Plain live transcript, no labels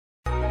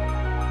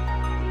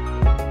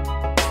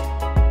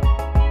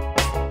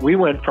We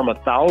went from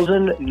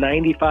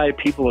 1,095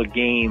 people a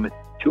game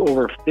to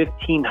over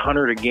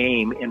 1,500 a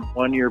game in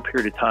 1 year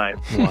period of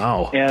time.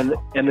 Wow. And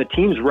the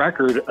team's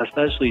record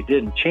essentially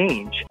didn't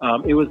change.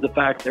 It was the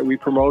fact that we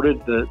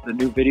promoted the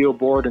new video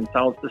board and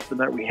sound system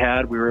that we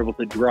had. We were able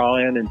to draw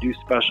in and do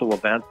special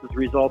events as a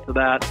result of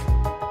that.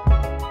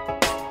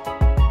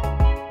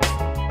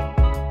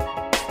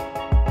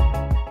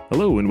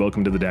 Hello and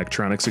welcome to the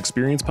Daktronics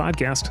Experience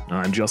Podcast.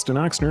 I'm Justin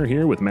Oxner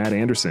here with Matt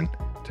Anderson.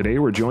 Today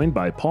we're joined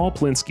by Paul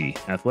Plinske,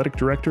 Athletic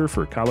Director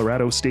for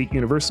Colorado State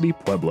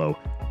University-Pueblo.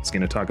 He's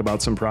going to talk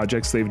about some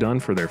projects they've done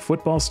for their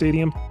football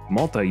stadium,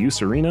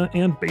 multi-use arena,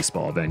 and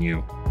baseball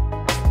venue.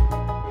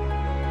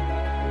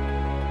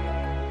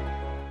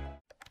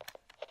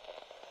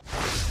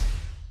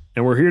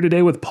 And we're here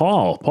today with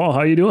Paul. Paul, how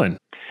are you doing?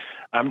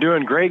 I'm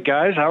doing great,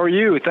 guys. How are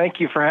you? Thank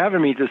you for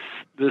having me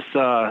this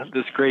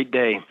great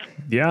day.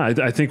 Yeah,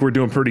 I think we're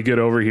doing pretty good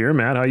over here.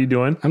 Matt, how you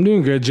doing? I'm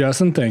doing good,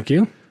 Justin. Thank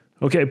you.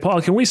 Okay,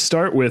 Paul, can we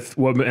start with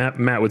what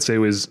Matt would say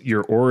was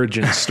your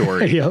origin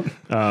story? Yep.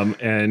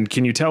 And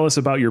can you tell us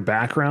about your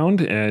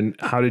background and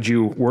how did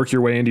you work your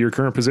way into your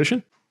current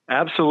position?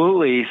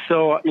 Absolutely.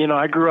 So,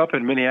 I grew up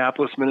in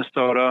Minneapolis,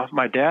 Minnesota.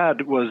 My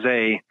dad was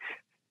a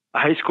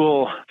high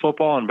school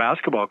football and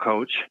basketball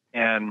coach,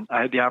 and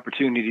I had the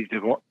opportunity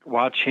to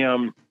watch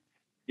him,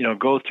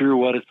 go through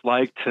what it's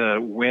like to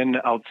win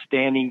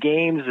outstanding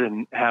games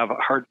and have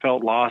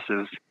heartfelt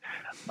losses.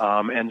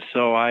 And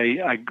so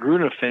I grew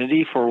an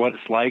affinity for what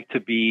it's like to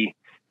be,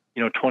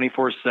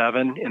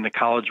 24/7 in the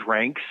college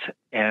ranks,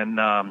 and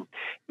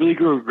really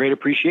grew a great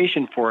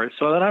appreciation for it.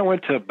 So then I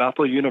went to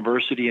Bethel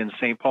University in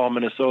St. Paul,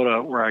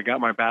 Minnesota, where I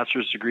got my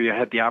bachelor's degree. I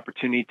had the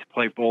opportunity to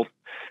play both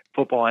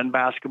football and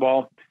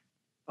basketball.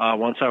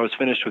 Once I was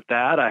finished with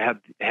that, I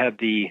had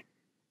the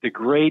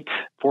great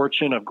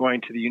fortune of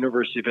going to the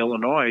University of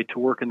Illinois to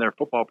work in their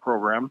football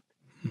program.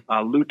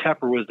 Lou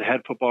Tepper was the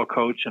head football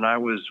coach, and I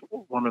was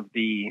one of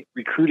the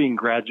recruiting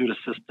graduate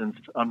assistants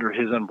under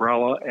his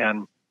umbrella,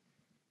 and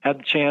had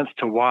the chance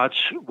to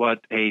watch what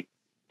a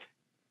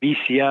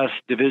BCS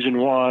Division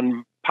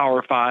I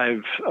Power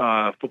 5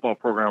 football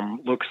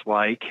program looks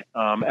like.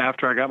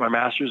 After I got my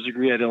master's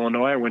degree at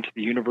Illinois, I went to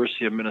the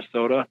University of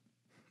Minnesota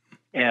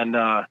and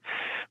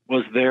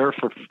was there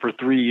for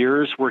 3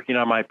 years working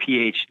on my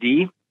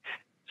PhD.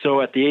 So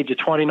at the age of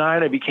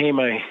 29, I became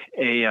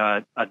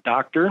a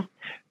doctor.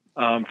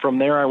 From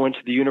there, I went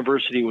to the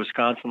University of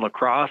Wisconsin-La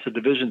Crosse, a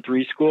Division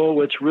III school,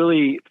 which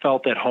really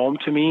felt at home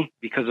to me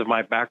because of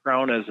my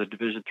background as a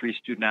Division III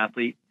student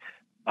athlete.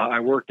 I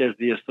worked as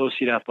the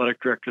Associate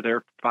Athletic Director there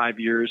for 5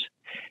 years.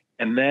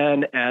 And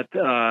then at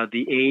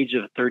the age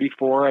of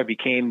 34, I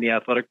became the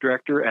Athletic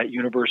Director at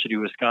University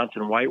of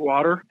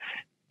Wisconsin-Whitewater.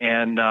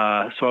 And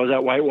so I was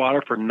at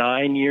Whitewater for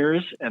 9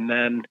 years, and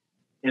then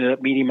ended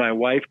up meeting my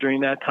wife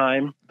during that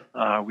time.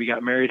 We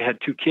got married, had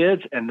 2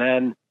 kids, and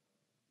then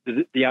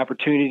the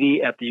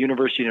opportunity at the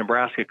University of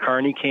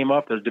Nebraska-Kearney came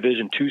up as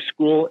Division II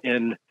school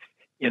in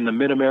the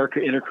Mid-America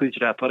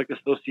Intercollegiate Athletic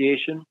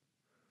Association.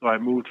 So I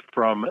moved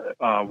from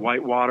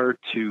Whitewater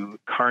to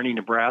Kearney,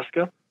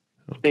 Nebraska.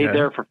 Okay. Stayed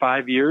there for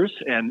 5 years,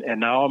 and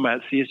now I'm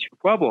at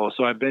CSU-Pueblo.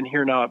 So I've been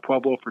here now at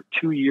Pueblo for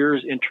 2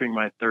 years, entering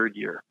my 3rd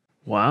year.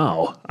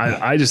 Wow.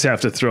 I just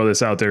have to throw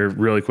this out there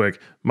really quick.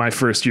 My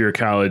first year of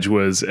college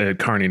was at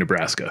Kearney,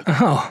 Nebraska.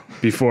 Oh.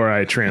 Before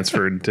I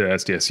transferred to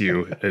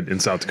SDSU in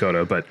South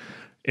Dakota. But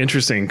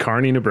interesting,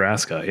 Kearney,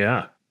 Nebraska.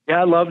 Yeah. Yeah,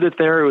 I loved it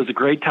there. It was a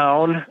great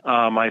town.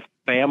 My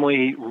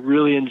family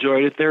really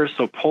enjoyed it there.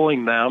 So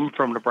pulling them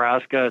from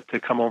Nebraska to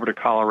come over to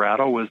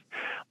Colorado was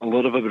a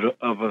little bit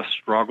of a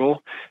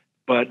struggle.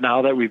 But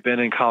now that we've been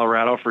in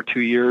Colorado for 2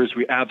 years,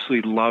 we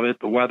absolutely love it.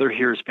 The weather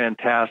here is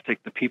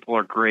fantastic. The people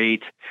are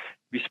great.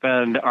 We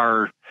spend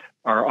our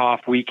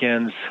off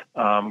weekends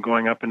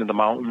going up into the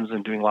mountains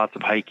and doing lots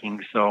of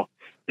hiking. So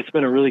it's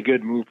been a really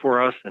good move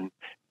for us, and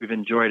we've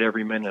enjoyed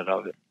every minute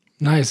of it.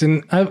 Nice.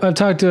 And I've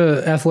talked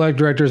to athletic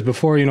directors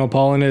before,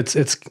 Paul, and it's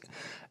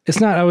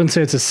not, I wouldn't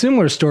say it's a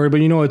similar story,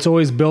 but, it's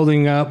always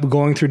building up,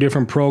 going through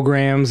different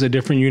programs at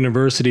different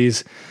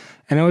universities.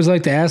 And I always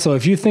like to ask, though,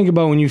 if you think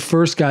about when you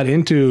first got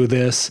into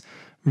this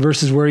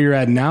versus where you're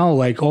at now,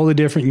 like all the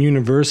different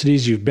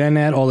universities you've been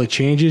at, all the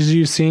changes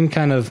you've seen,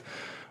 kind of,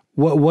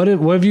 what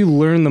have you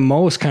learned the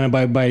most kind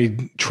of by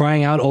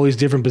trying out all these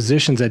different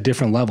positions at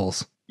different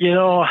levels?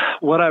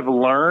 What I've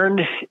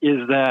learned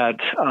is that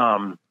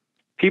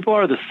people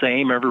are the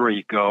same everywhere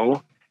you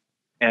go,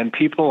 and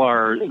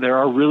there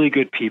are really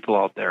good people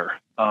out there.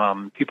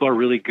 People are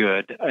really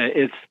good.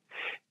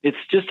 It's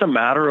just a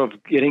matter of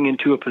getting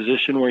into a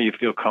position where you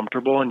feel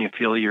comfortable and you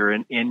feel you're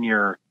in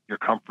your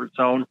comfort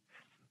zone.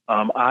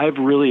 I've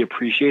really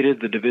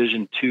appreciated the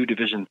Division II,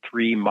 Division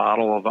III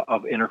model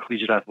of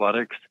intercollegiate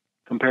athletics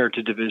compared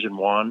to Division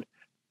I.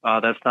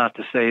 That's not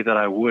to say that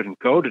I wouldn't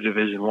go to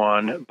Division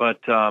I, but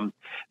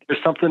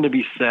there's something to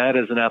be said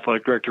as an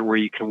athletic director where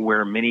you can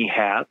wear many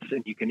hats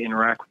and you can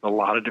interact with a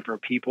lot of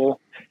different people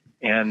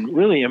and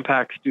really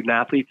impact student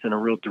athletes in a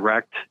real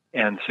direct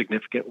and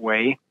significant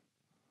way.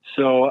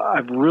 So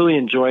I've really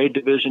enjoyed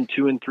Division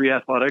II and III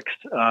athletics,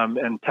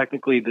 and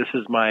technically this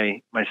is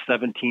my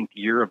 17th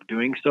year of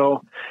doing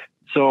so.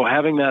 So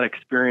having that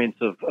experience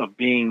of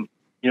being,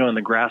 in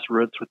the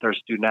grassroots with our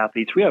student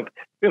athletes, we have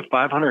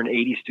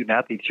 580 student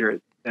athletes here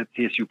at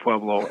CSU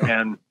Pueblo,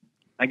 and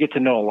I get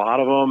to know a lot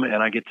of them,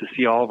 and I get to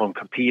see all of them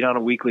compete on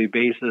a weekly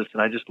basis,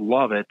 and I just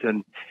love it.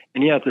 And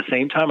yeah, at the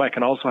same time, I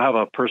can also have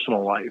a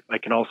personal life. I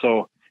can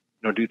also,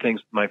 do things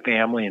with my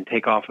family and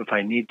take off if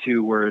I need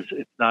to, whereas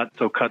it's not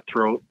so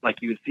cutthroat like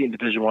you would see in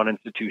Division I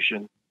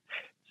institutions.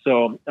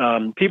 So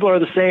people are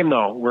the same,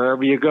 though,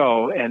 wherever you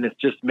go, and it's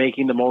just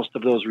making the most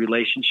of those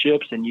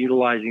relationships and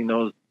utilizing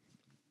those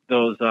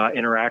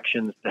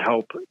interactions to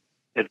help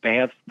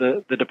advance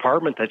the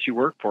department that you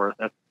work for.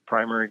 That's the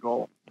primary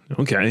goal.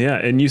 Okay, yeah.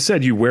 And you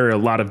said you wear a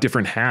lot of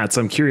different hats.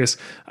 I'm curious,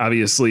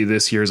 obviously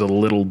this year's a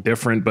little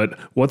different, but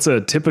what's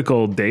a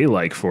typical day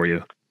like for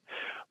you?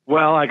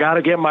 Well, I got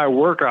to get my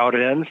workout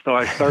in, so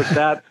I start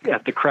that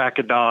at the crack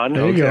of dawn.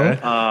 There you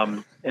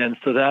go. And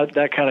so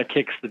that kind of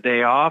kicks the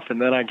day off,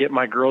 and then I get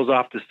my girls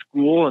off to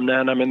school, and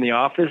then I'm in the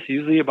office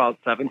usually about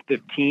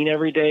 7:15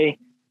 every day,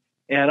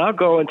 and I'll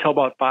go until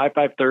about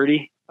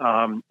 5:30.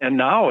 And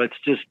now it's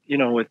just,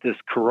 with this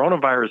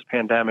coronavirus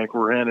pandemic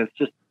we're in,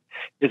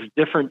 it's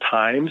different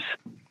times.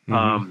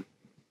 Mm-hmm.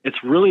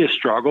 It's really a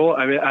struggle.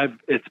 I mean,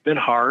 it's been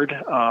hard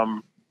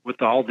with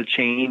all the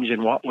change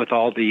and with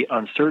all the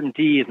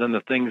uncertainty and then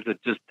the things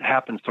that just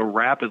happen so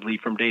rapidly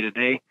from day to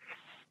day.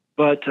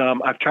 But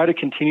I've tried to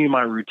continue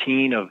my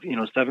routine of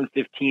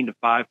 7:15 to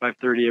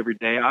 5:30 every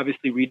day.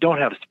 Obviously, we don't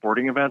have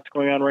sporting events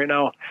going on right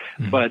now,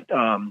 mm-hmm. but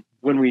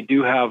when we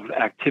do have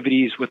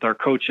activities with our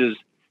coaches,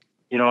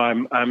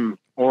 I'm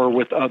or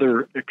with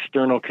other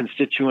external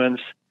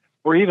constituents,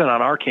 or even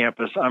on our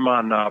campus, I'm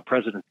on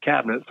President's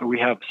Cabinet, so we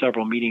have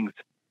several meetings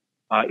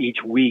each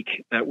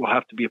week that we'll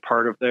have to be a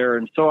part of there.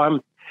 And so I'm,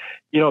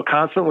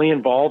 constantly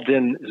involved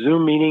in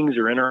Zoom meetings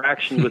or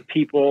interactions with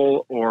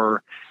people,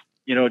 or,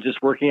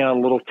 just working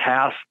on little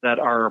tasks that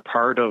are a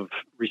part of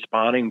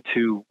responding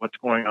to what's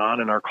going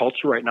on in our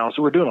culture right now.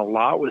 So we're doing a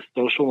lot with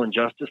social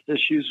injustice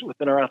issues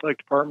within our athletic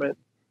department.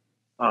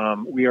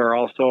 We are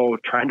also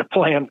trying to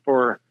plan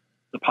for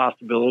the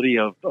possibility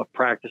of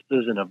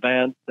practices and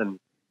events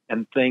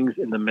and things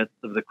in the midst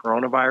of the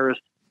coronavirus.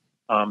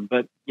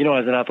 But,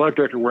 as an athletic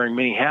director wearing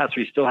many hats,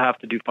 we still have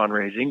to do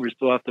fundraising. We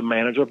still have to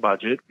manage our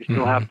budget. We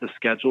still have to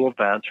schedule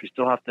events. We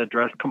still have to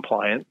address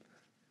compliance.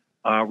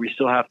 We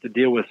still have to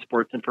deal with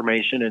sports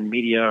information and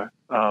media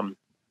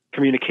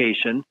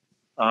communication.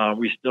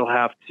 We still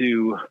have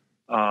to,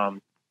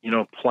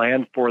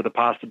 plan for the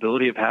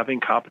possibility of having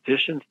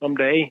competition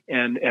someday.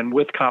 And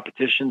with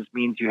competitions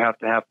means you have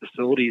to have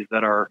facilities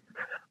that are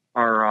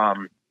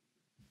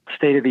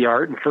state of the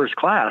art and first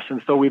class.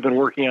 And so we've been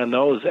working on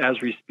those as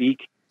we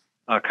speak,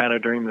 kind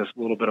of during this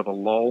little bit of a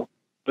lull.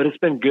 But it's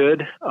been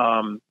good,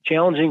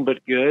 challenging,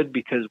 but good,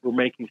 because we're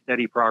making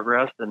steady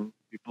progress, and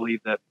we believe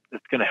that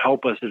it's going to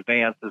help us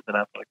advance as an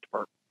athletic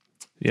department.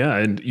 Yeah,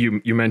 and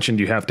you mentioned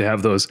you have to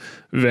have those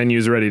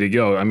venues ready to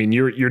go. I mean,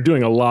 you're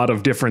doing a lot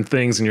of different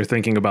things, and you're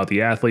thinking about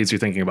the athletes, you're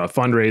thinking about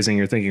fundraising,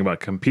 you're thinking about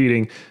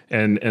competing,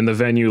 and the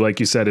venue, like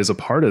you said, is a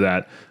part of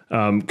that.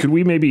 Could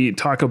we maybe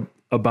talk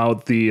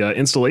about the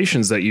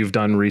installations that you've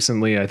done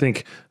recently? I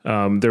think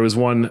there was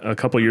one a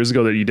couple of years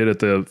ago that you did at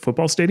the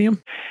football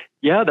stadium.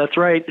 Yeah, that's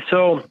right.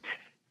 So,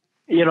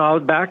 I'll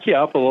back you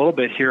up a little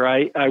bit here.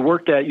 I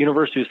worked at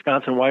University of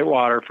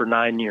Wisconsin-Whitewater for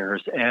 9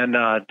 years. And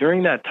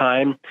during that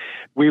time,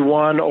 we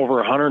won over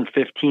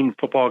 115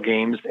 football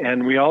games.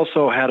 And we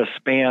also had a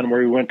span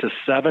where we went to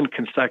 7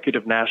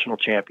 consecutive national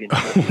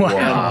championships.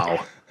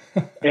 Wow.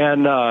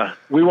 And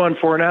we won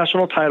 4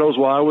 national titles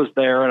while I was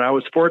there. And I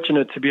was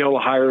fortunate to be able to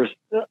hire,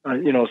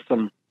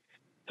 some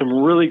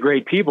really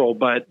great people.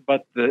 But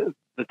the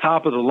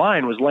top of the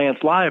line was Lance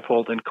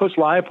Leipold. And Coach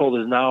Leipold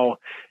is now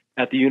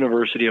at the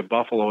University of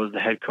Buffalo as the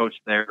head coach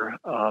there.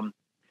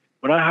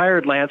 When I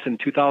hired Lance in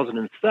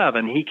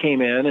 2007, he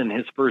came in and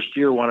his first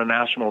year won a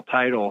national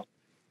title.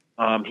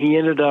 He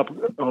ended up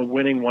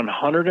winning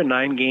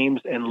 109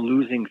 games and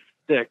losing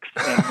 6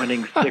 and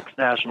winning 6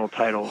 national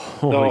titles.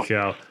 Holy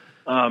cow.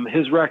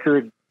 His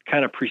record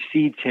kind of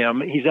precedes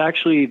him. He's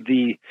actually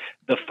the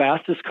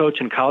fastest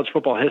coach in college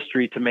football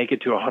history to make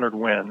it to 100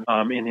 wins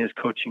in his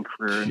coaching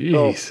career.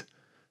 Jeez. So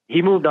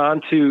he moved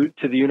on to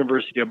the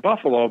University of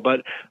Buffalo,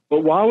 but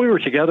while we were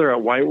together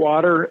at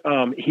Whitewater,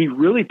 he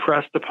really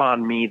pressed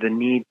upon me the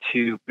need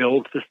to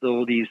build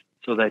facilities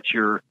so that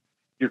you're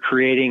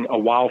creating a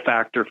wow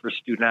factor for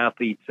student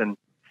athletes, and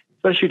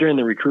especially during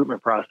the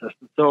recruitment process.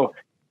 And so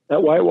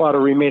at Whitewater,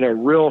 we made a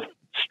real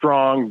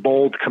strong,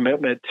 bold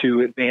commitment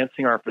to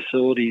advancing our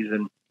facilities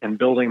and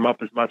building them up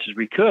as much as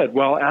we could.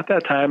 Well, at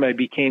that time, I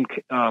became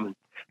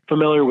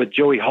familiar with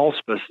Joey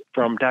Halspus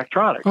from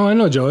Daktronics. Oh, I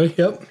know Joey.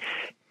 Yep.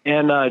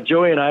 And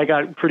Joey and I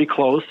got pretty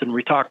close, and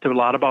we talked a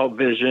lot about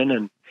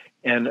vision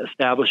and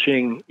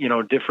establishing,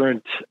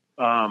 different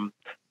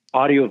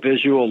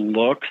audio-visual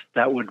looks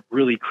that would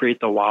really create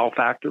the wow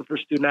factor for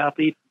student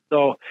athletes.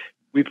 So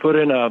we put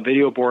in a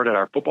video board at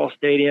our football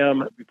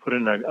stadium. We put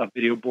in a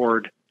video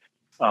board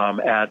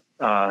at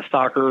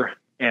soccer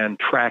and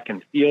track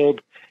and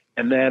field.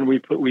 And then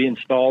we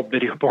installed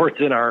video boards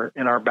in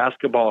our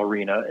basketball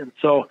arena. And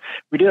so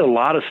we did a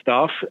lot of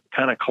stuff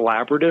kind of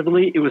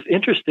collaboratively. It was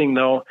interesting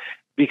though,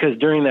 because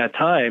during that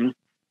time,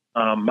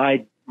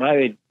 my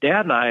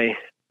dad and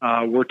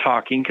I were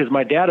talking, because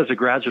my dad is a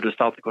graduate of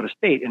South Dakota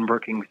State in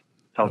Brookings,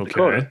 South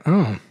Dakota.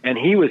 Oh. And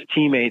he was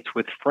teammates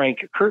with Frank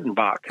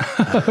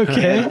Kurtenbach.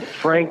 Okay. And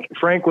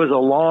Frank was a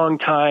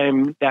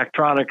longtime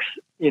Daktronics,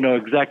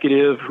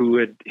 executive who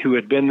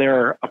had been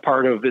there, a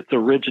part of its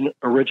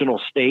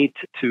original state,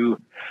 to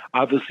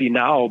obviously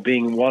now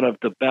being one of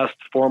the best,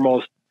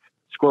 foremost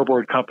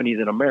scoreboard companies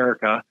in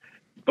America.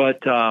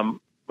 But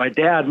my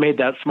dad made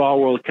that small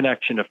world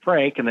connection to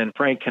Frank, and then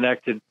Frank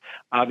connected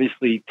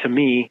obviously to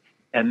me.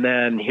 And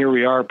then here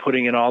we are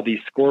putting in all these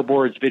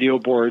scoreboards, video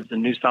boards,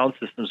 and new sound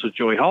systems with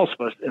Joey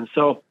Halsfuss. And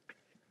so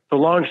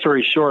long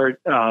story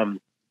short,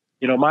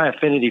 my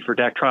affinity for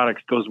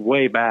Daktronics goes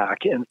way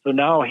back. And so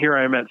now here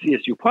I am at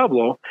CSU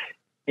Pueblo,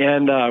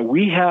 and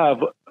we have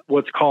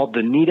what's called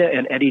the Nita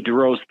and Eddie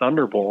DeRose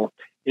Thunder Bowl.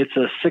 It's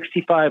a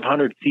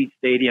 6,500 seat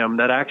stadium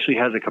that actually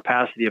has a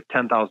capacity of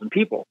 10,000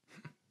 people.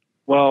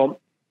 Well,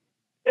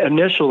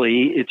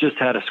 initially it just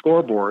had a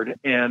scoreboard.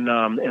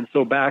 And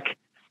so back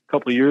a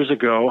couple of years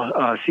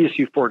ago,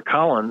 CSU Fort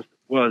Collins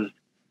was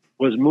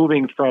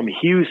moving from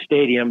Hughes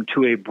Stadium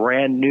to a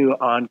brand new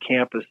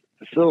on-campus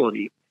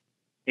facility.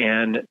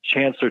 And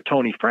Chancellor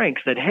Tony Frank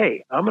said,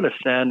 "Hey, I'm going to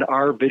send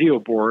our video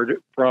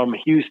board from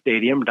Hughes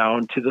Stadium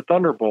down to the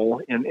Thunder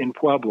Bowl in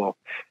Pueblo."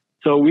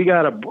 So we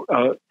got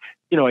a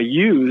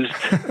used,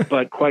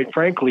 but quite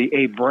frankly,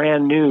 a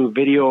brand new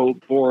video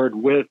board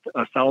with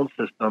a sound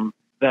system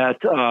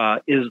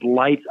that is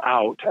lights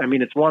out. I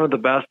mean, it's one of the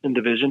best in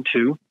Division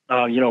II.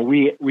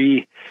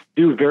 We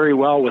do very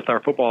well with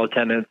our football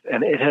attendance,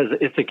 and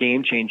it's a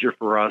game changer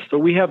for us. So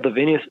we have the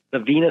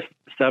Venus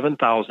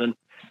 7000.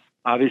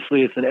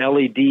 Obviously, it's an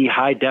LED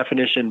high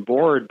definition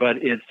board, but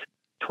it's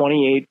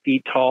 28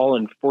 feet tall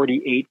and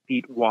 48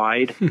 feet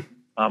wide.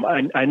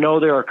 I know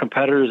there are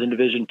competitors in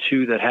Division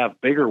II that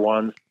have bigger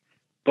ones,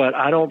 but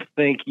I don't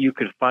think you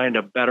could find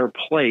a better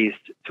place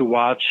to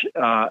watch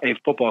a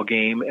football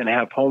game and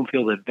have home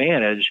field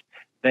advantage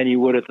than you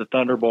would at the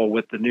Thunder Bowl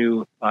with the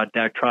new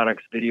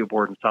Daktronics video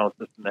board and sound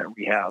system that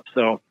we have.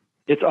 So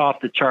it's off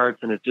the charts,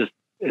 and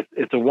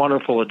it's a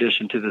wonderful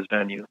addition to this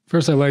venue.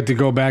 First, I'd like to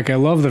go back. I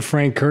love the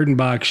Frank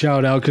Kurtenbach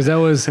shout out, because that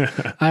was,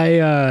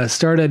 I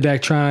started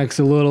Daktronics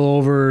a little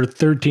over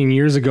 13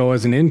 years ago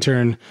as an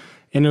intern.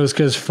 And it was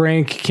because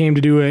Frank came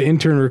to do an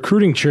intern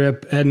recruiting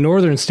trip at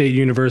Northern State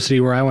University,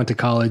 where I went to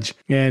college.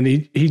 And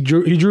he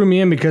drew me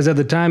in because at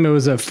the time it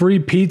was a free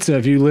pizza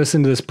if you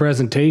listen to this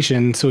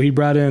presentation. So he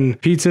brought in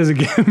pizza as a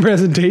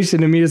presentation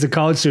to me as a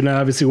college student.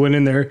 I obviously went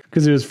in there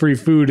because it was free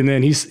food. And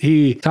then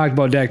he talked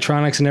about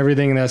Daktronics and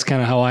everything. And that's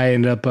kind of how I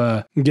ended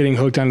up getting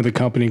hooked onto the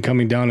company and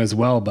coming down as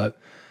well. But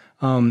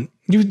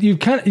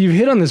you've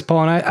hit on this,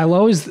 Paul, and I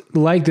always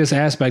like this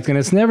aspect. And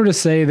it's never to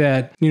say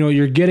that,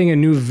 you're getting a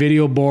new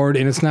video board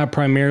and it's not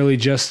primarily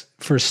just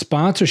for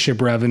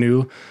sponsorship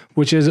revenue,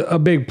 which is a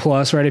big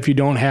plus, right? If you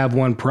don't have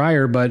one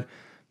prior, but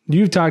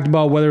you've talked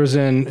about whether it's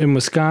in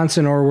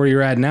Wisconsin or where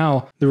you're at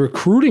now, the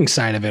recruiting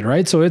side of it,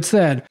 right? So it's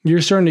that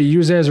you're starting to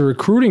use it as a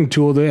recruiting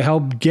tool to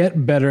help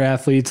get better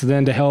athletes,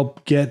 then to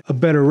help get a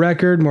better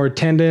record, more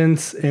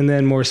attendance, and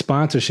then more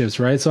sponsorships,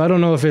 right? So I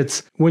don't know if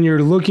it's when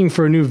you're looking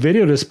for a new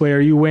video display, are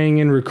you weighing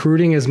in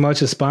recruiting as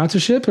much as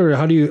sponsorship, or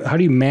how do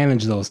you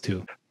manage those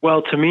two?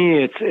 Well, to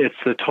me, it's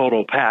the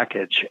total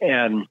package.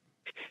 And,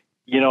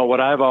 what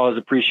I've always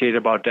appreciated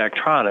about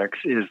Daktronics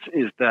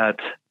is that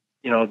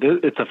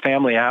it's a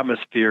family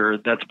atmosphere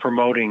that's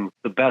promoting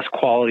the best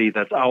quality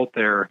that's out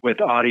there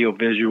with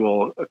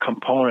audio-visual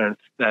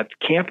components that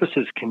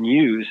campuses can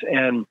use.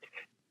 And,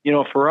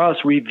 for us,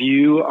 we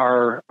view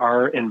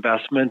our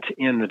investment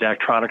in the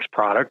Daktronics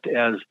product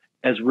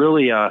as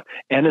really an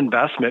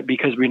investment,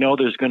 because we know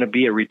there's going to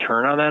be a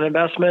return on that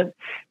investment,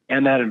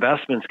 and that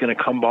investment is going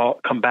to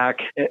come back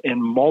in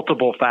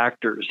multiple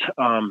factors.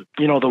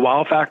 The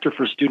wow factor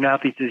for student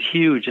athletes is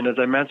huge. And as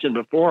I mentioned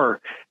before,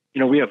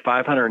 we have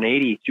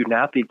 580 student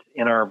athletes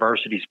in our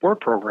varsity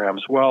sport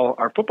programs. Well,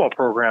 our football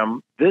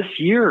program this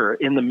year,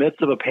 in the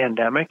midst of a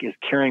pandemic, is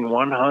carrying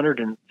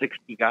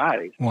 160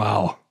 guys.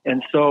 Wow.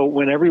 And so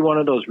when every one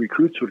of those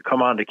recruits would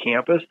come onto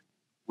campus,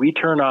 we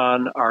turn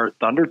on our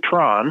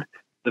Thundertron,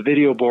 the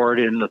video board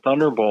in the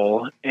Thunder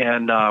Bowl,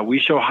 and we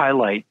show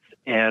highlights,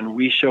 and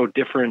we show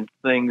different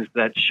things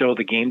that show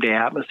the game day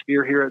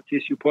atmosphere here at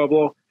CSU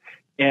Pueblo.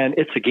 And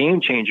it's a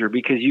game changer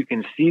because you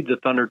can see the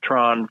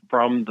Thundertron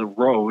from the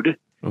road.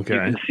 Okay. You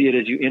can see it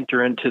as you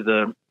enter into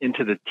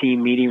the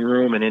team meeting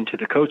room and into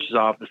the coaches'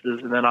 offices.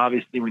 And then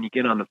obviously when you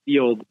get on the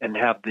field and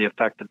have the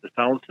effect of the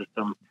sound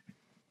system,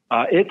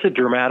 it's a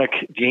dramatic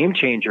game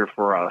changer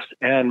for us.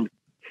 And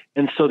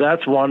so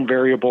that's one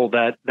variable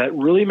that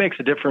really makes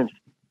a difference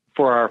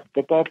for our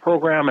football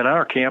program and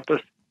our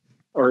campus,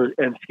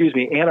 and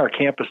our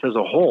campus as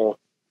a whole.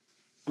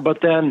 But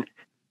then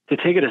to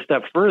take it a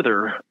step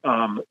further,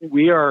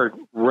 we are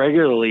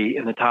regularly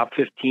in the top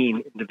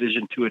 15 in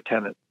Division II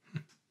attendance.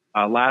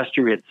 Last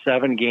year we had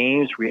 7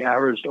 games. We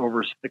averaged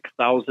over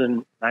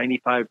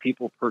 6,095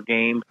 people per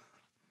game.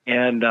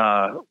 And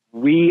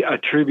we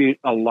attribute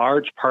a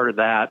large part of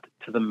that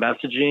to the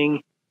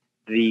messaging,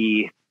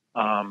 the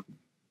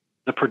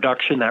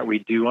production that we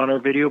do on our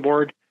video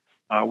board.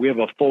 We have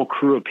a full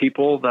crew of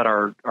people that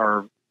are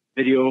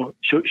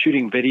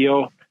shooting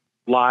video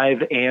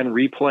live and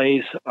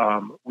replays.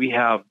 We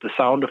have the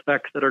sound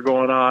effects that are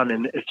going on,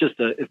 and it's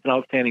an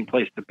outstanding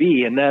place to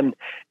be. And then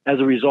as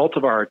a result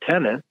of our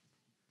attendance,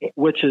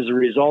 which is a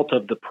result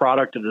of the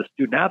product of the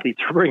student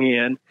athletes we're bringing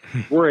in,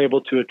 we're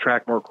able to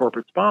attract more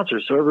corporate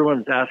sponsors. So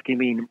everyone's asking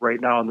me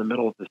right now in the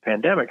middle of this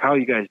pandemic, how are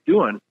you guys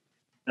doing?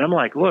 And I'm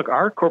like, look,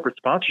 our corporate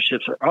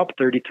sponsorships are up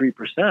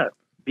 33%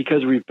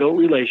 because we've built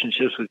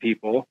relationships with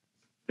people.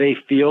 They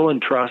feel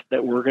and trust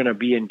that we're going to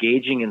be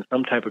engaging in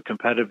some type of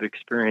competitive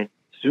experience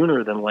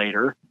sooner than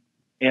later.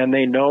 And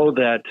they know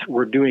that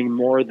we're doing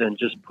more than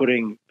just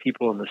putting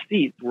people in the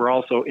seats. We're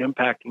also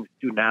impacting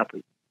student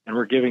athletes, and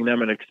we're giving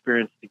them an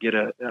experience to get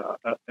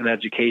an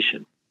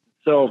education.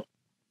 So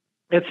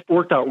it's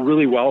worked out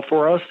really well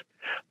for us.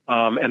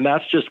 And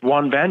that's just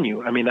one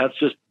venue. I mean, that's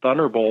just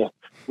Thunder Bowl,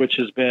 which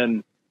has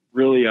been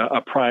really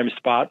a prime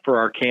spot for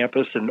our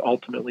campus and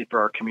ultimately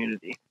for our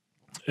community.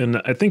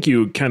 And I think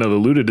you kind of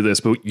alluded to this,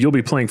 but you'll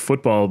be playing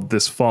football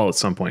this fall at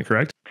some point,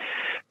 correct?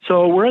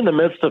 So we're in the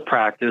midst of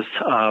practice,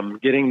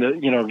 getting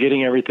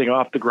everything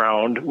off the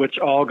ground, which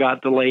all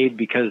got delayed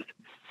because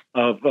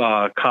of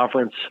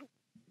conference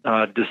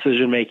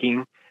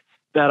decision-making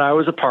that I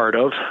was a part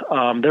of.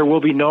 There will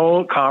be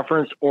no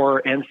conference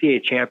or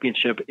NCAA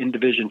championship in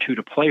Division II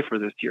to play for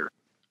this year.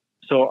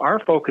 So our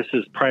focus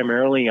is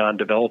primarily on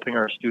developing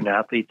our student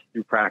athletes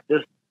through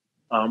practice.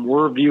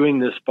 We're viewing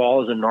this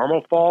fall as a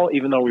normal fall,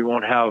 even though we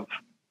won't have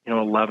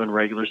 11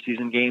 regular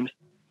season games.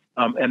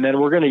 And then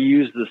we're going to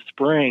use the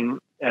spring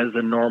as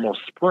a normal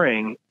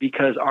spring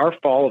because our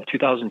fall of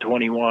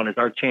 2021 is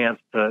our chance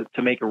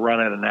to make a run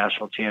at a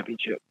national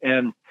championship.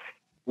 And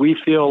we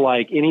feel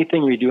like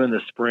anything we do in the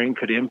spring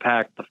could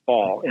impact the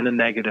fall in a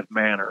negative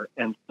manner.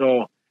 And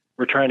so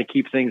we're trying to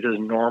keep things as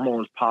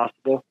normal as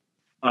possible.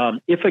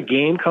 If a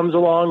game comes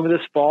along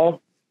this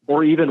fall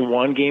or even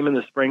one game in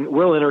the spring,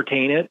 we'll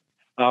entertain it.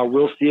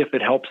 We'll see if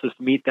it helps us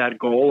meet that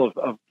goal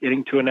of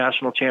getting to a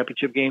national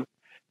championship game.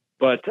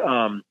 But,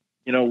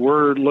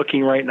 we're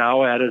looking right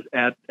now at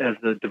as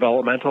the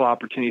developmental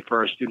opportunity for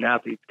our student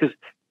athletes, because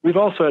we've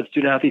also had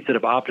student athletes that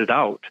have opted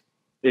out.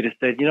 They just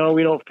said,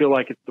 we don't feel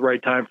like it's the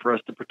right time for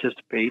us to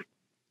participate.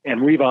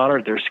 And we've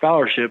honored their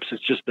scholarships.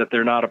 It's just that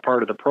they're not a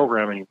part of the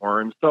program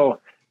anymore. And so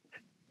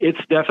it's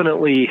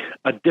definitely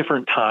a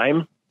different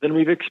time than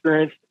we've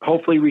experienced.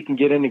 Hopefully we can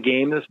get in a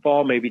game this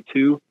fall, maybe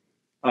 2.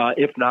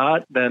 If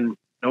not, then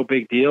no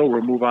big deal.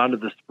 We'll move on to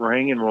the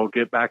spring and we'll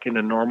get back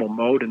into normal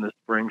mode in the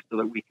spring so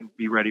that we can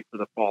be ready for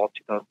the fall of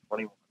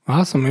 2021.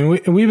 Awesome. And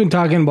we've been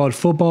talking about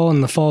football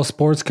and the fall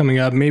sports coming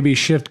up. Maybe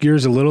shift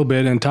gears a little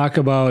bit and talk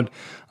about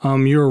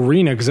your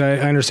arena, because I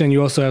understand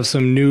you also have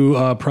some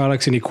new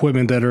products and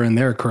equipment that are in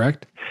there,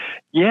 correct?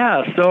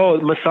 Yeah. So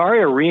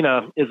Masari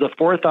Arena is a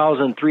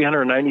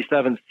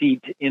 4,397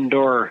 seat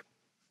indoor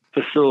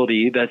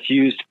facility that's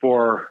used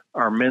for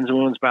our men's and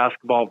women's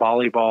basketball,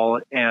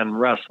 volleyball, and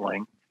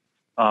wrestling.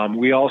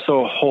 We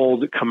also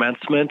hold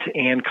commencement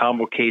and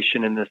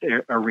convocation in this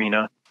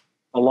arena,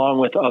 along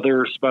with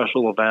other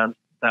special events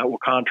that will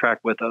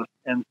contract with us.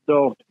 And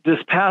so this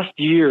past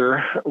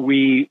year,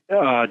 we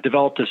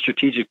developed a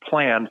strategic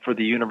plan for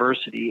the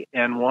university,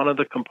 and one of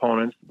the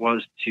components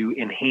was to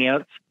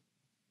enhance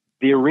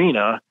the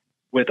arena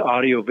with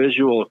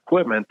audiovisual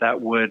equipment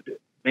that would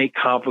make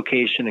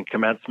convocation and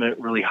commencement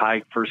really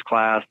high, first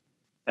class,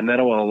 and then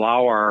it will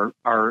allow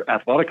our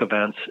athletic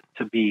events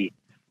to be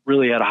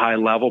really at a high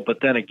level, but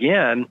then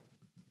again,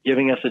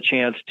 giving us a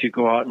chance to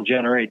go out and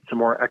generate some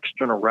more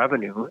external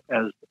revenue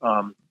as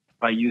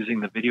by using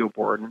the video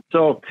board. And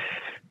so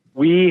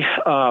we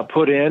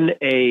put in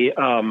a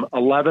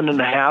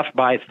 11.5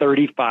 by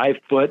 35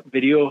 foot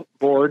video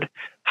board,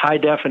 high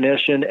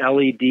definition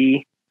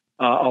LED,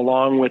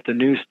 along with the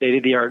new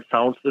state-of-the-art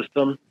sound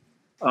system.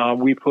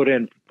 We put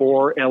in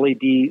 4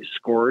 LED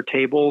score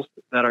tables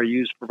that are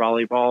used for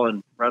volleyball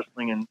and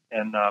wrestling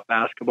and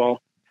basketball.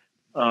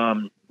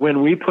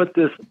 When we put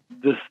this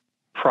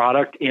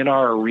product in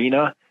our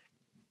arena,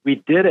 we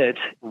did it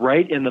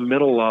right in the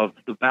middle of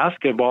the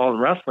basketball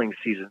and wrestling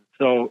season.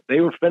 So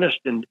they were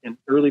finished in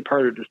early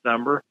part of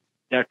December.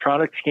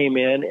 Daktronics came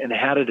in and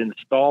had it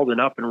installed and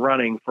up and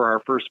running for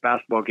our first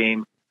basketball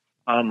game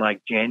on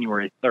like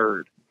January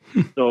 3rd.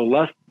 So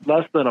less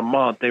than a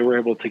month, they were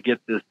able to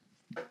get this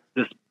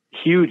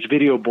huge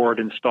video board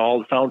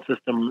installed, sound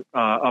system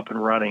up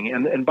and running.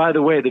 And by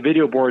the way, the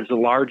video board is the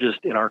largest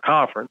in our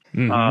conference.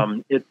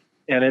 Mm-hmm.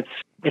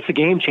 It's a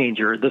game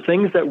changer. The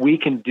things that we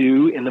can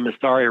do in the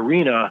Masari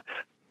Arena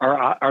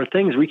are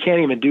things we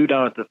can't even do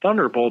down at the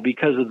Thunder Bowl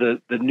because of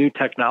the new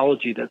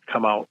technology that's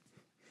come out.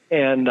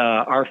 And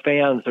our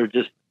fans are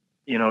just,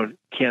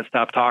 can't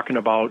stop talking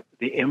about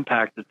the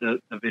impact that the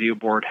video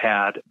board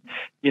had.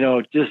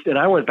 And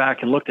I went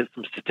back and looked at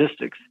some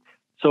statistics.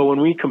 So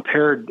when we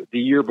compared the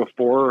year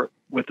before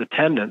with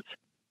attendance,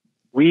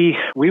 we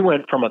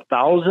went from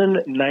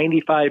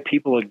 1,095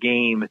 people a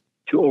game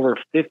to over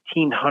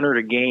 1,500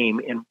 a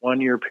game in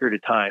 1 year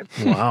period of time.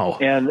 Wow.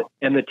 And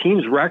the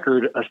team's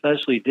record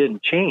essentially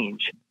didn't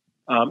change.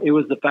 It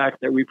was the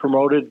fact that we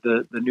promoted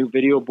the new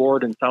video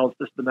board and sound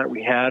system that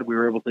we had. We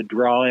were able to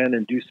draw in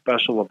and do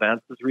special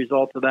events as a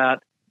result of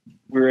that.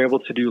 We were able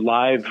to do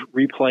live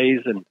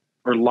replays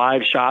or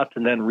live shots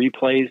and then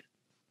replays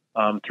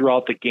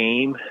throughout the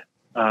game.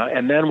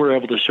 And then we're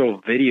able to show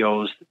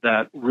videos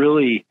that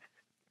really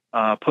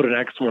put an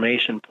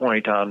exclamation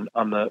point on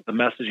the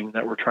messaging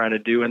that we're trying to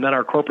do. And then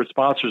our corporate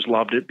sponsors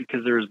loved it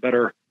because there was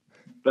better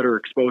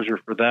exposure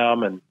for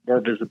them and more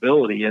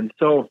visibility. And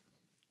so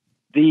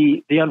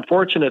the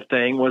unfortunate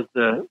thing was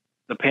the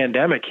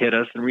pandemic hit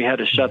us and we had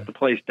to shut the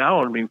place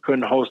down. We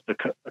couldn't host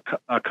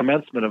a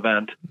commencement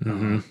event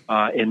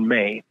in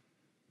May.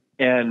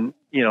 And,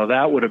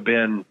 that would have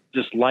been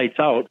just lights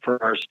out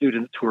for our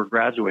students who are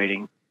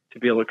graduating to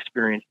be able to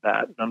experience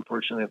that. And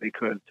unfortunately, they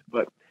couldn't.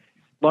 But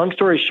long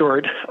story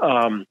short,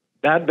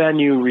 that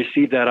venue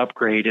received that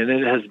upgrade, and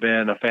it has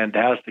been a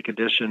fantastic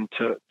addition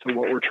to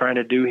what we're trying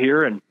to do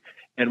here. And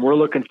we're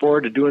looking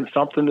forward to doing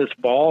something this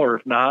fall, or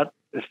if not,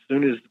 as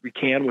soon as we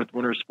can with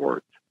winter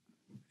sports.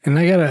 And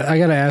I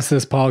gotta ask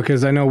this, Paul,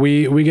 because I know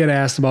we get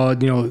asked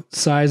about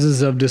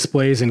sizes of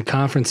displays and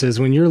conferences.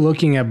 When you're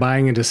looking at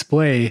buying a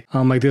display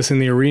like this in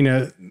the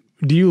arena,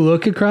 do you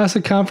look across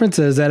the conference?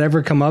 Does that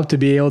ever come up to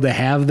be able to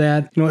have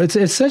that? It's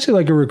essentially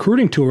like a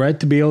recruiting tool, right?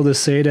 To be able to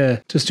say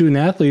to student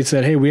athletes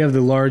that, hey, we have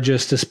the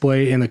largest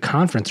display in the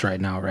conference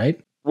right now, right?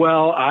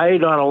 Well, I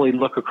not only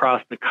look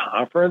across the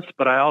conference,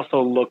 but I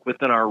also look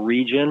within our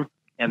region.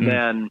 And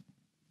then,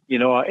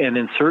 and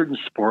in certain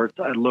sports,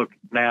 I look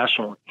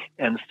nationally.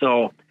 And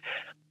so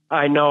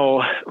I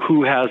know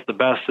who has the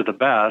best of the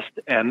best,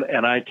 and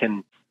I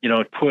can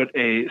put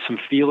some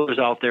feelers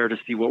out there to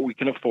see what we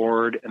can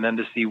afford and then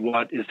to see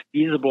what is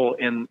feasible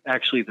in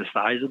actually the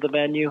size of the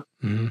venue.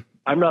 Mm-hmm.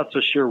 I'm not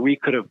so sure we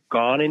could have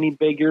gone any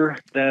bigger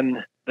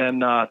than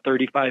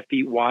 35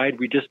 feet wide.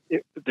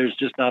 There's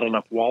just not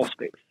enough wall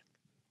space.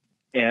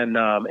 And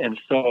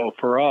so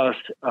for us,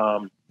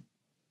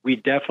 we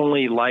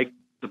definitely like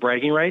the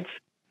bragging rights.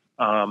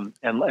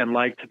 And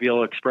like to be able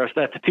to express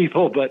that to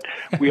people, but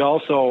we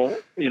also,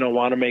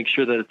 want to make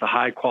sure that it's a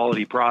high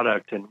quality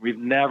product, and we've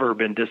never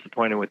been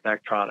disappointed with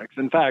Daktronics.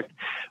 In fact,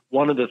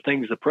 one of the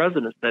things the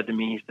president said to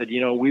me, he said,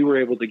 we were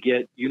able to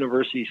get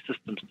university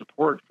system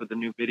support for the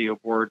new video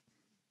board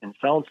and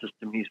sound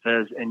system. He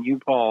says, and you,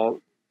 Paul,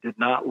 did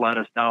not let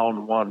us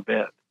down one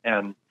bit.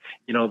 And,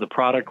 the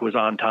product was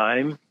on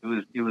time.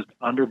 It was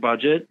under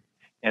budget,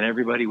 and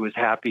everybody was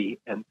happy.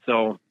 And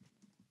so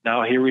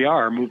now here we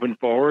are moving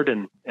forward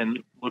and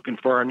looking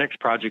for our next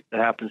project that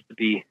happens to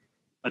be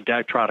a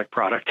Daktronic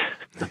product.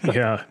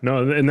 Yeah,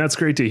 no, and that's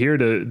great to hear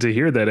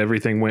that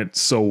everything went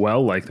so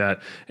well like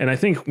that. And I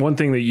think one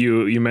thing that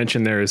you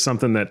mentioned there is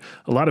something that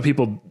a lot of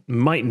people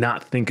might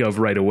not think of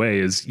right away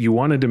is you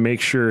wanted to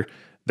make sure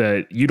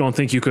that you don't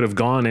think you could have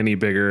gone any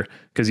bigger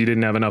because you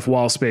didn't have enough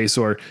wall space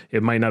or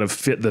it might not have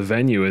fit the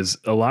venue. Is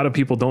a lot of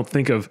people don't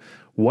think of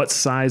what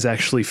size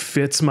actually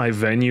fits my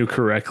venue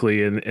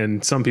correctly.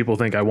 And some people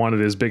think I want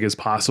it as big as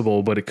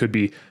possible, but it could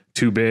be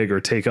too big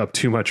or take up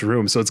too much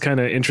room. So it's kind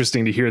of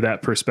interesting to hear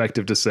that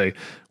perspective to say,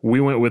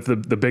 we went with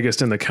the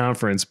biggest in the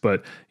conference,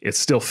 but it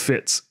still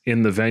fits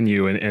in the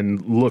venue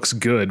and looks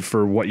good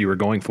for what you were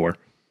going for.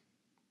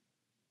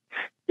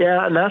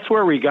 Yeah, and that's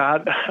where we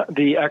got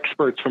the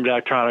experts from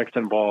Daktronics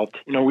involved.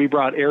 We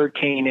brought Eric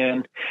Kane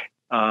in,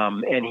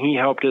 and he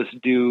helped us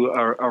do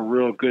a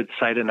real good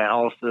site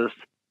analysis.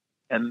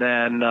 And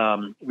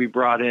then we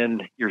brought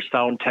in your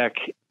sound tech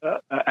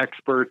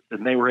experts,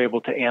 and they were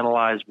able to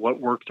analyze what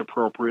works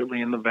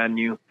appropriately in the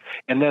venue.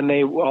 And then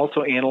they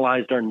also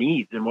analyzed our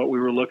needs and what we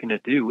were looking to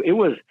do. It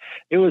was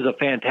a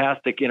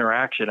fantastic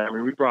interaction. I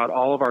mean, we brought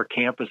all of our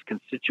campus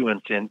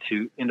constituents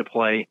into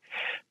play,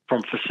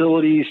 from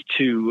facilities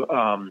to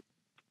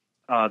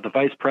the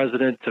vice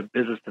president to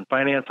business and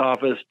finance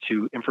office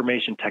to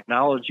information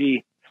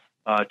technology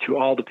to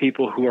all the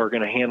people who are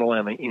going to handle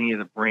any of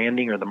the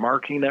branding or the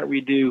marketing that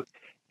we do.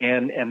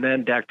 And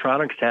then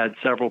Daktronics had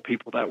several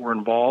people that were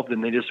involved,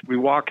 and we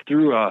walked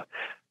through a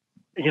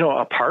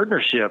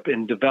partnership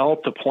and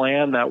developed a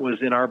plan that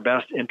was in our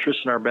best interest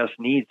and our best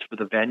needs for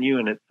the venue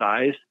and its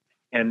size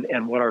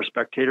and what our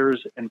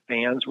spectators and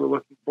fans were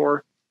looking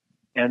for.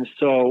 And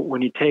so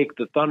when you take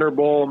the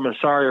Thunderbolt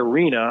Massari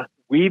Arena,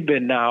 we've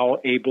been now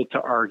able to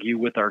argue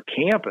with our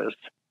campus,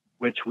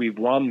 which we've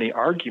won the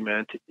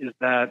argument, is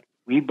that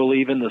we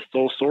believe in the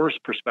sole source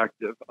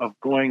perspective of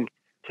going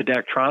to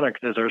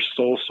Daktronics as our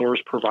sole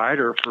source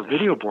provider for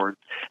video boards,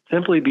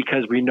 simply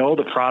because we know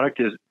the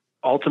product is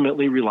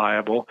ultimately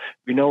reliable.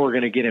 We know we're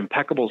going to get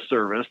impeccable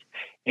service,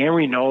 and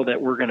we know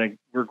that we're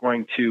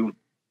going to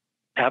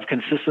have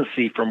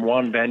consistency from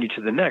one venue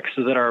to the next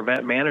so that our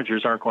event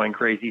managers aren't going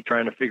crazy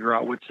trying to figure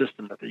out which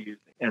system that they're using.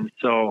 And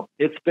so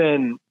it's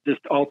been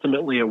just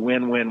ultimately a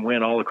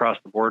win-win-win all across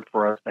the board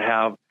for us to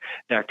have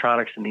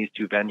Daktronics in these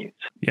two venues.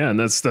 Yeah, and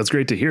that's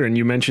great to hear. And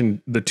you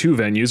mentioned the two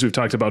venues. We've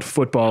talked about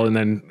football and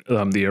then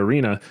the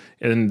arena.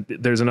 And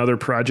there's another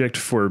project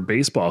for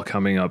baseball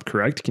coming up,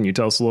 correct? Can you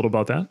tell us a little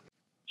about that?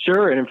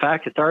 Sure. And in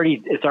fact, it's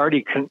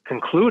already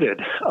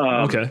concluded.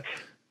 Okay.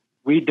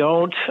 We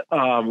don't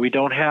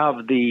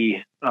have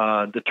the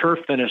turf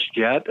finished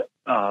yet,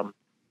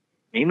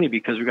 mainly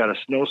because we got a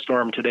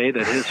snowstorm today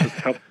that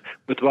hit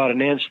with about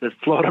an inch that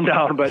slowed them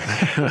down.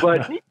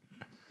 But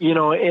you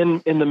know,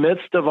 in the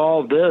midst of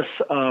all this,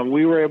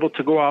 we were able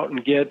to go out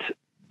and get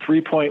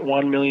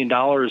 $3.1 million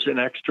in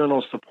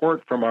external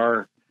support from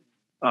our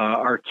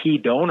key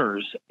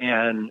donors,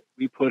 and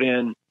we put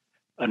in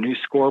a new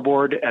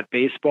scoreboard at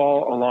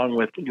baseball along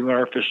with new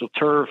artificial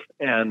turf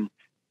and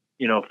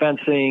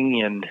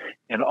fencing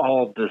and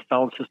all of the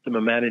sound system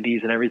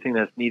amenities and everything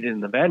that's needed in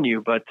the venue.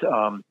 But,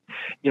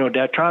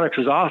 Daktronics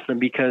was awesome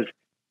because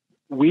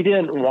we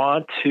didn't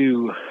want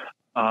to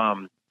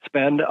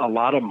spend a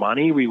lot of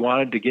money. We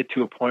wanted to get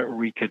to a point where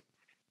we could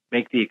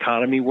make the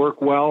economy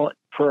work well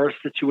for our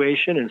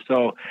situation. And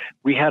so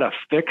we had a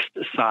fixed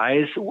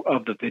size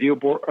of the video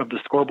board, of the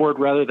scoreboard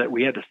rather, that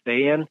we had to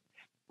stay in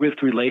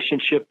with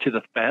relationship to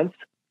the fence.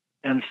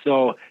 And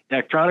so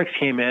Daktronics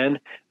came in,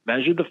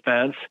 measured the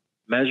fence,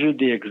 measured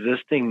the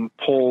existing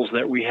poles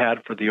that we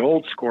had for the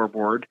old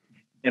scoreboard,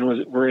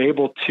 and were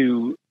able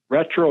to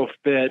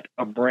retrofit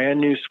a brand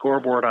new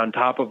scoreboard on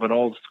top of an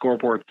old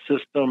scoreboard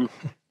system,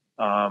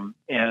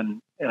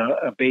 and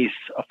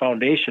a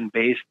foundation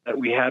base that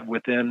we had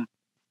within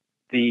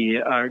the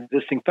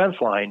existing fence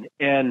line.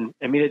 And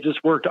I mean, it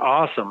just worked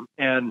awesome.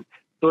 And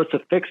so it's a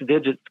fixed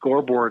digit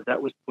scoreboard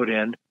that was put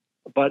in,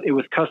 but it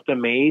was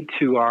custom made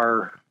to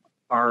our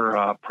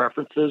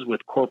preferences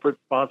with corporate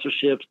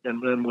sponsorships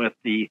and then with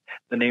the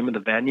name of the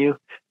venue.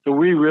 So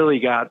we really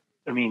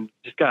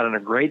just got in a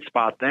great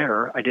spot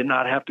there. I did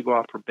not have to go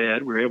out for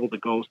bid. We were able to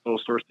go sole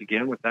sourced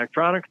again with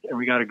Daktronics, and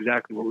we got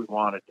exactly what we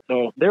wanted.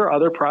 So there are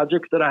other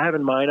projects that I have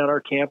in mind on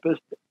our campus,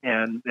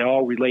 and they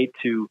all relate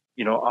to,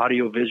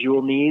 audio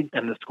visual needs,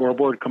 and the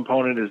scoreboard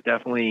component is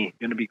definitely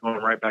going to be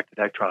going right back to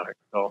Daktronics.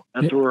 So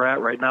that's where we're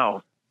at right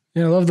now.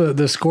 Yeah, I love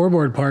the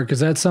scoreboard part, because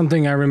that's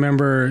something I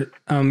remember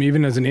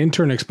even as an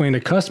intern explain to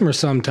customers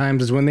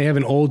sometimes is when they have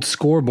an old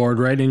scoreboard,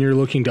 right, and you're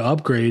looking to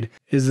upgrade,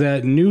 is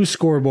that new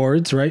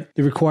scoreboards, right,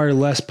 they require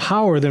less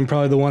power than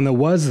probably the one that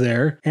was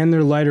there, and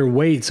they're lighter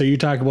weight. So you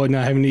talk about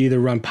not having to either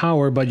run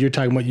power, but you're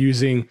talking about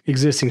using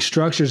existing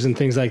structures and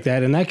things like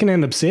that, and that can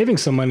end up saving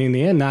some money in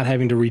the end, not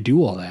having to redo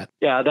all that.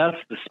 Yeah, that's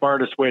the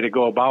smartest way to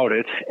go about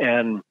it.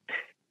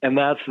 And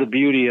that's the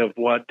beauty of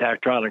what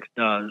Daktronics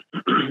does.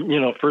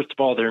 First of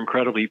all, they're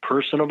incredibly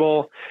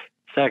personable.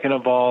 Second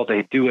of all,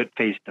 they do it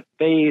face to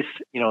face.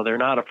 They're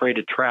not afraid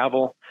to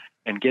travel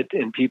and get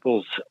in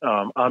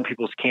on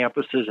people's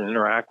campuses and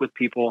interact with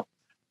people.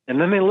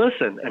 And then they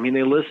listen. I mean,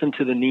 they listen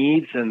to the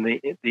needs and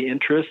the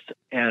interests,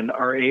 and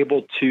are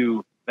able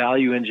to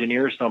value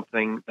engineer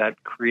something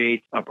that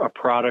creates a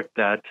product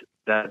that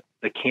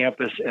the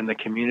campus and the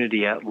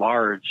community at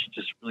large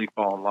just really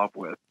fall in love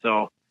with.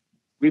 So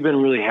we've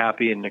been really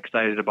happy and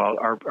excited about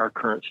our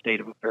current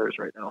state of affairs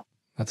right now.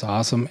 That's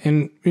awesome.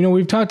 And,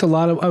 we've talked we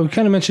kind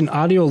of mentioned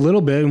audio a little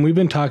bit, and we've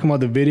been talking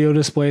about the video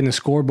display and the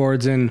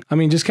scoreboards. And I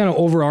mean, just kind of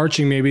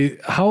overarching, maybe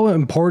how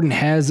important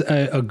has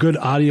a good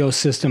audio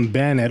system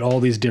been at all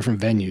these different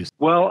venues?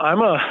 Well, I'm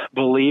a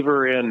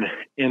believer in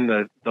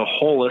the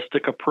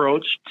holistic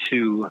approach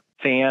to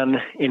fan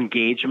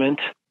engagement.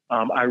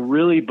 I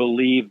really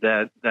believe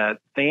that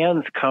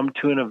fans come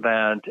to an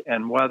event,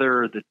 and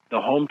whether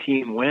the home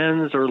team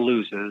wins or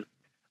loses,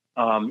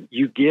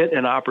 you get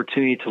an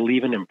opportunity to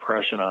leave an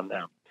impression on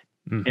them.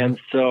 Mm-hmm. And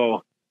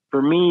so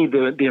for me,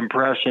 the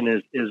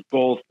impression is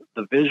both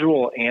the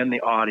visual and the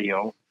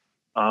audio.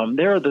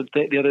 There are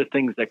the other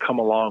things that come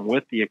along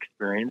with the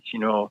experience,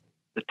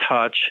 the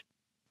touch,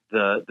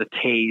 the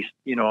taste,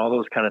 all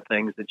those kind of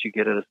things that you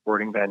get at a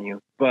sporting venue.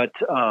 But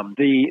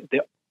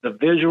the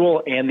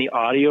visual and the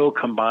audio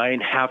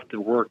combined have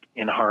to work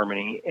in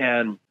harmony.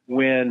 And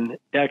when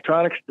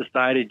Daktronics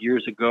decided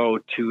years ago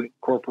to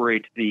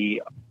incorporate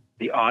the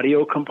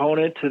audio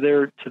component to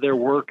their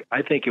work,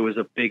 I think it was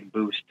a big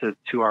boost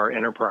to our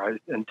enterprise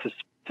and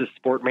to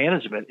sport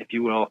management, if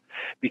you will,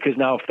 because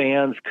now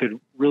fans could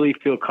really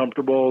feel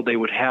comfortable. They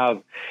would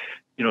have,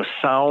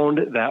 sound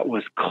that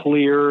was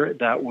clear,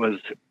 that was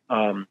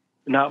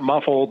not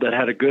muffled, that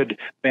had a good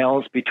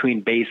balance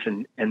between bass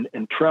and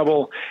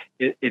treble.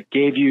 It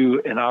gave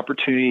you an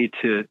opportunity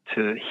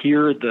to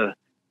hear the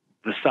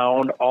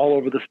sound all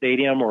over the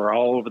stadium or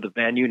all over the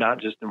venue, not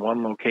just in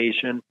one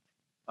location.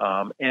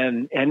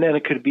 And then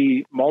it could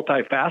be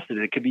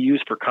multifaceted. It could be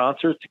used for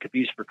concerts. It could be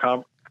used for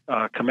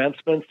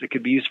commencements. It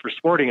could be used for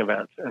sporting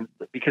events. And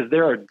because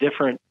there are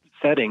different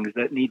settings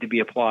that need to be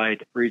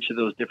applied for each of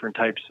those different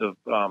types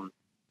of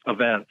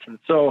events. And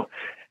so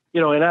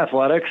in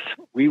athletics,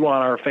 we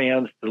want our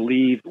fans to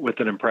leave with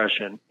an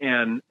impression,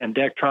 and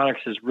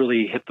Daktronics has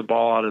really hit the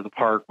ball out of the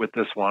park with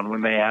this one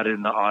when they added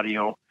in the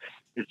audio.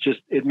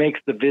 It makes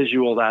the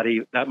visual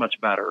that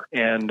much better,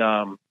 and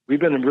we've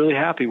been really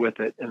happy with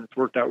it, and it's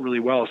worked out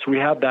really well. So we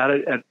have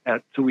that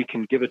so we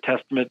can give a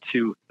testament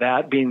to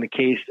that being the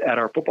case at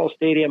our football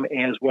stadium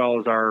as well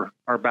as our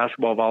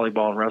basketball,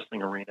 volleyball, and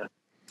wrestling arena.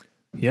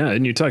 Yeah,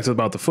 and you talked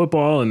about the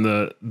football and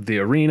the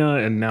arena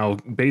and now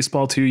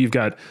baseball too. You've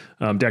got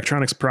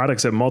Daktronics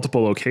products at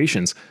multiple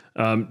locations.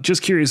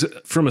 Just curious,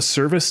 from a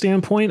service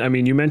standpoint, I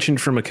mean, you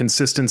mentioned from a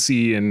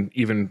consistency and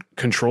even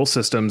control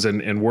systems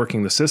and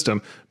working the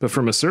system, but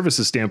from a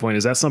services standpoint,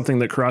 is that something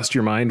that crossed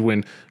your mind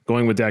when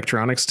going with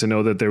Daktronics to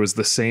know that there was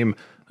the same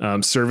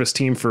service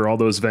team for all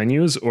those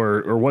venues,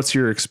 or what's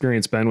your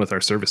experience been with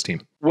our service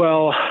team?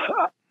 Well,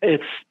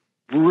 it's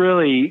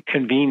really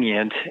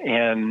convenient,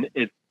 and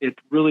it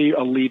really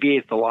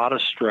alleviates a lot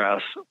of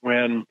stress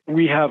when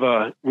we have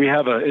an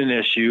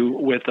issue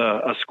with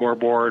a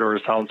scoreboard or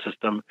a sound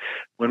system,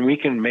 when we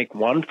can make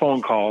one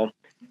phone call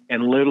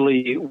and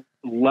literally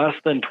less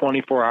than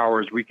 24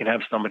 hours we can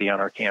have somebody on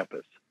our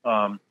campus.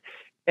 And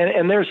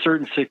there's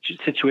certain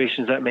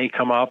situations that may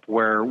come up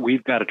where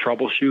we've got to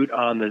troubleshoot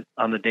on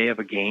the day of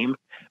a game,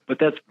 but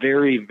that's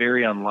very,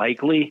 very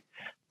unlikely.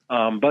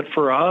 But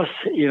for us,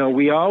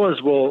 we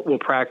always will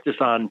practice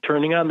on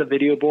turning on the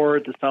video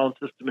board, the sound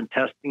system, and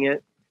testing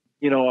it,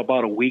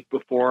 about a week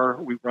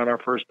before we run our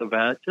first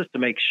event, just to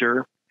make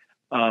sure.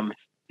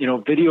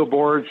 Video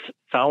boards,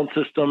 sound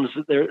systems,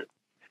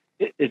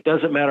 it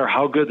doesn't matter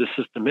how good the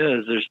system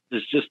is.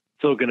 There's just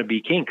still going to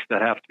be kinks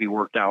that have to be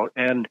worked out,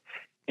 and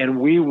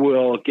we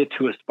will get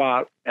to a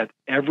spot at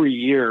every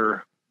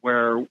year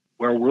where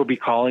we'll be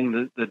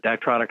calling the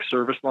Daktronics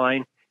service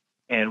line,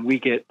 and we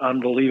get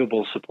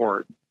unbelievable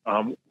support.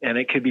 And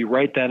it could be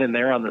right then and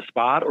there on the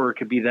spot, or it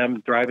could be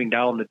them driving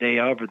down the day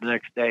of or the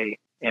next day.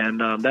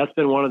 And that's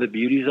been one of the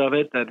beauties of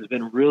it that has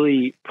been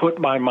really put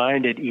my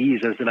mind at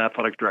ease as an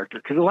athletic director.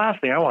 Because the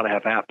last thing I want to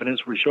have happen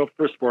is we show up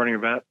for a sporting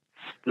event,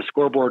 the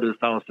scoreboard or the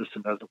sound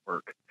system doesn't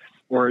work,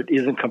 or it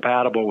isn't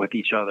compatible with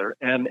each other.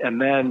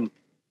 And then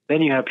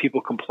you have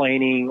people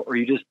complaining, or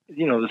you just,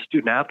 the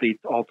student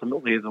athletes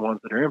ultimately are the ones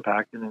that are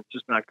impacted, and it's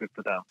just not good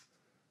for them.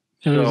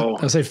 So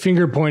I'll say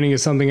finger pointing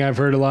is something I've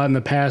heard a lot in the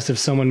past. If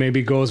someone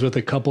maybe goes with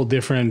a couple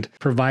different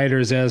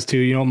providers as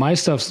to, my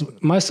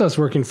stuff's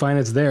working fine,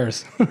 it's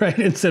theirs, right?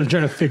 Instead of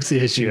trying to fix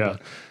the issue.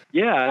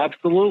 Yeah,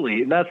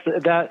 absolutely. And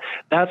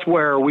that's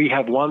where we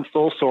have one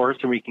sole source,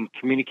 and we can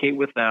communicate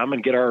with them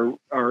and get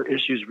our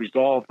issues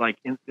resolved like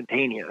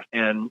instantaneous.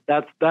 And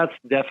that's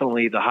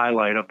definitely the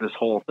highlight of this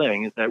whole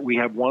thing, is that we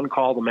have one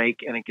call to make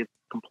and it gets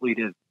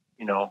completed,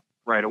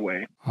 right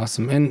away.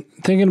 Awesome. And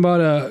thinking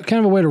about kind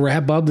of a way to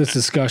wrap up this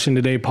discussion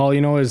today, Paul,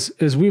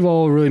 as we've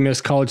all really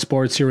missed college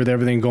sports here with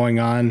everything going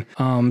on.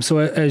 So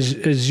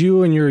as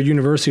you and your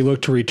university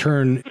look to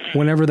return,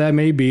 whenever that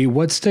may be,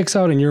 what sticks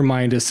out in your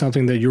mind as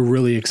something that you're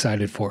really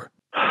excited for?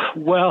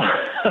 Well,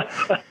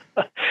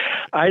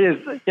 there's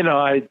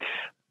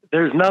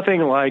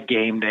nothing like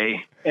game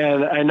day.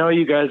 And I know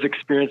you guys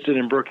experienced it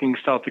in Brookings,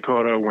 South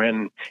Dakota,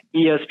 when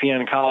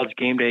ESPN College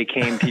Game Day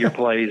came to your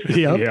place.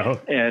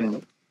 Yep.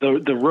 And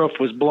the roof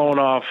was blown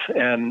off,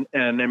 and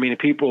I mean,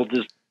 people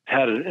just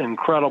had an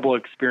incredible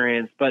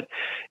experience. But,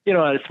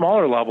 at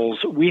smaller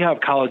levels, we have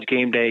college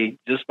game day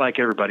just like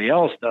everybody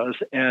else does.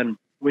 And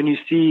when you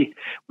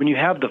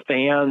have the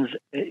fans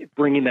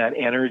bringing that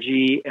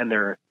energy, and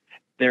they're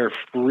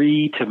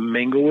free to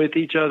mingle with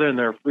each other, and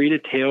they're free to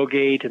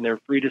tailgate, and they're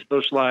free to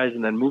socialize,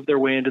 and then move their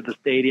way into the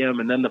stadium,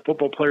 and then the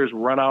football players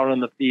run out on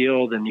the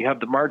field, and you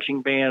have the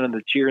marching band and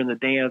the cheer and the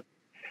dance.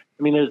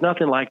 I mean, there's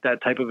nothing like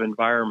that type of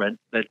environment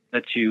that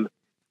you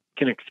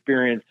can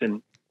experience,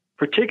 and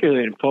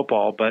particularly in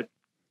football. But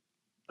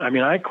I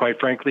mean, I quite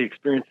frankly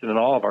experienced it in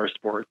all of our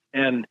sports,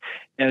 and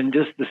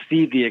just to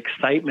see the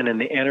excitement and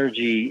the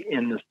energy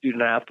in the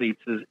student athletes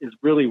is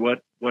really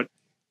what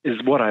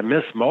I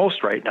miss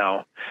most right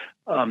now,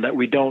 that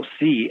we don't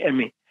see. I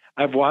mean,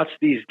 I've watched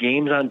these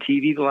games on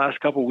TV the last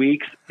couple of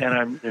weeks,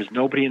 and there's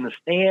nobody in the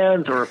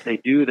stands, or if they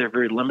do, they're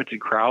very limited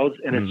crowds,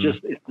 and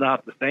it's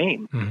not the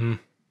same. Mm-hmm.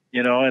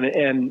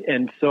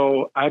 And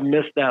so I've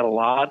missed that a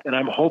lot, and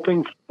I'm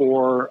hoping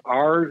for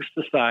our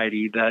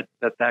society that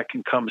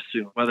can come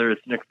soon, whether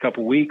it's next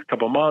couple of weeks,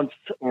 couple of months,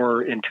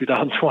 or in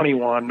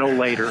 2021, no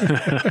later.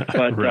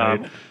 But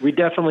right. We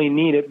definitely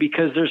need it,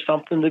 because there's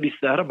something to be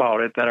said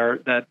about it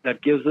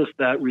that gives us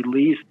that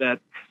release, that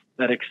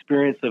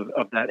experience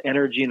of that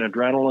energy and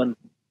adrenaline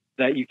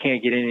that you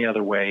can't get any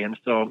other way. And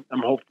so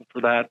I'm hopeful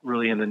for that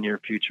really in the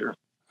near future.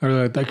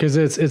 Because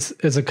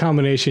it's a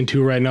combination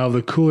too right now of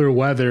the cooler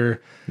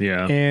weather.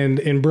 Yeah. And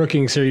in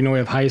Brookings here, we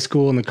have high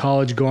school and the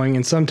college going,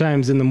 and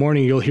sometimes in the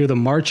morning you'll hear the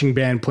marching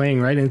band playing,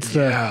 right? And it's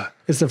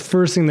the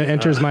first thing that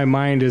enters my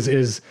mind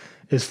is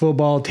is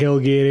football,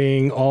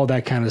 tailgating, all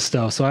that kind of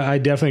stuff. So I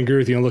definitely agree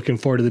with you. I'm looking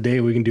forward to the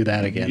day we can do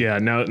that again. Yeah,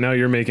 now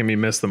you're making me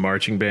miss the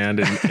marching band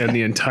and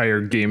the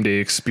entire game day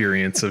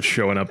experience of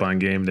showing up on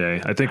game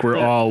day. I think we're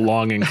all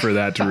longing for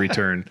that to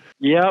return.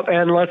 Yep,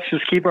 and let's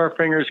just keep our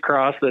fingers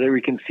crossed that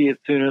we can see it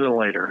sooner than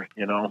later,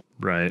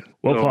 Right.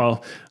 Well, so,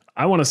 Paul,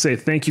 I want to say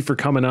thank you for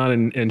coming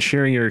on and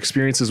sharing your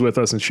experiences with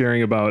us and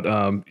sharing about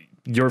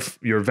your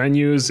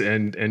venues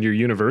and your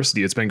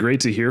university. It's been great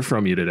to hear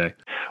from you today.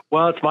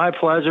 Well, it's my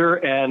pleasure,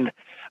 and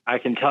I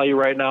can tell you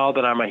right now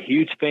that I'm a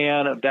huge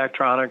fan of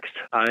Daktronics.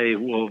 I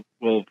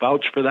will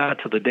vouch for that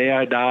to the day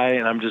I die,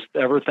 and I'm just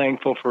ever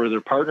thankful for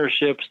their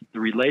partnerships, the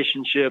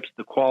relationships,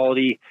 the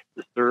quality,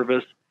 the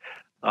service,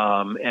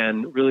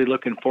 and really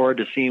looking forward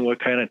to seeing what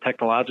kind of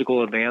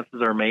technological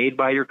advances are made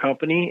by your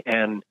company,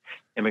 and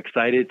I'm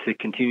excited to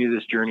continue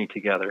this journey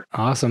together.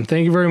 Awesome.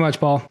 Thank you very much,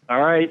 Paul.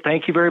 All right.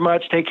 Thank you very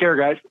much. Take care,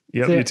 guys.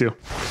 Yep, you too.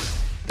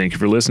 Thank you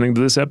for listening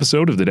to this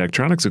episode of the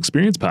Daktronics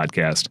Experience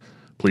Podcast.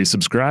 Please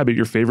subscribe at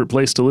your favorite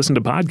place to listen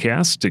to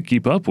podcasts to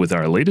keep up with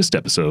our latest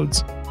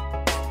episodes.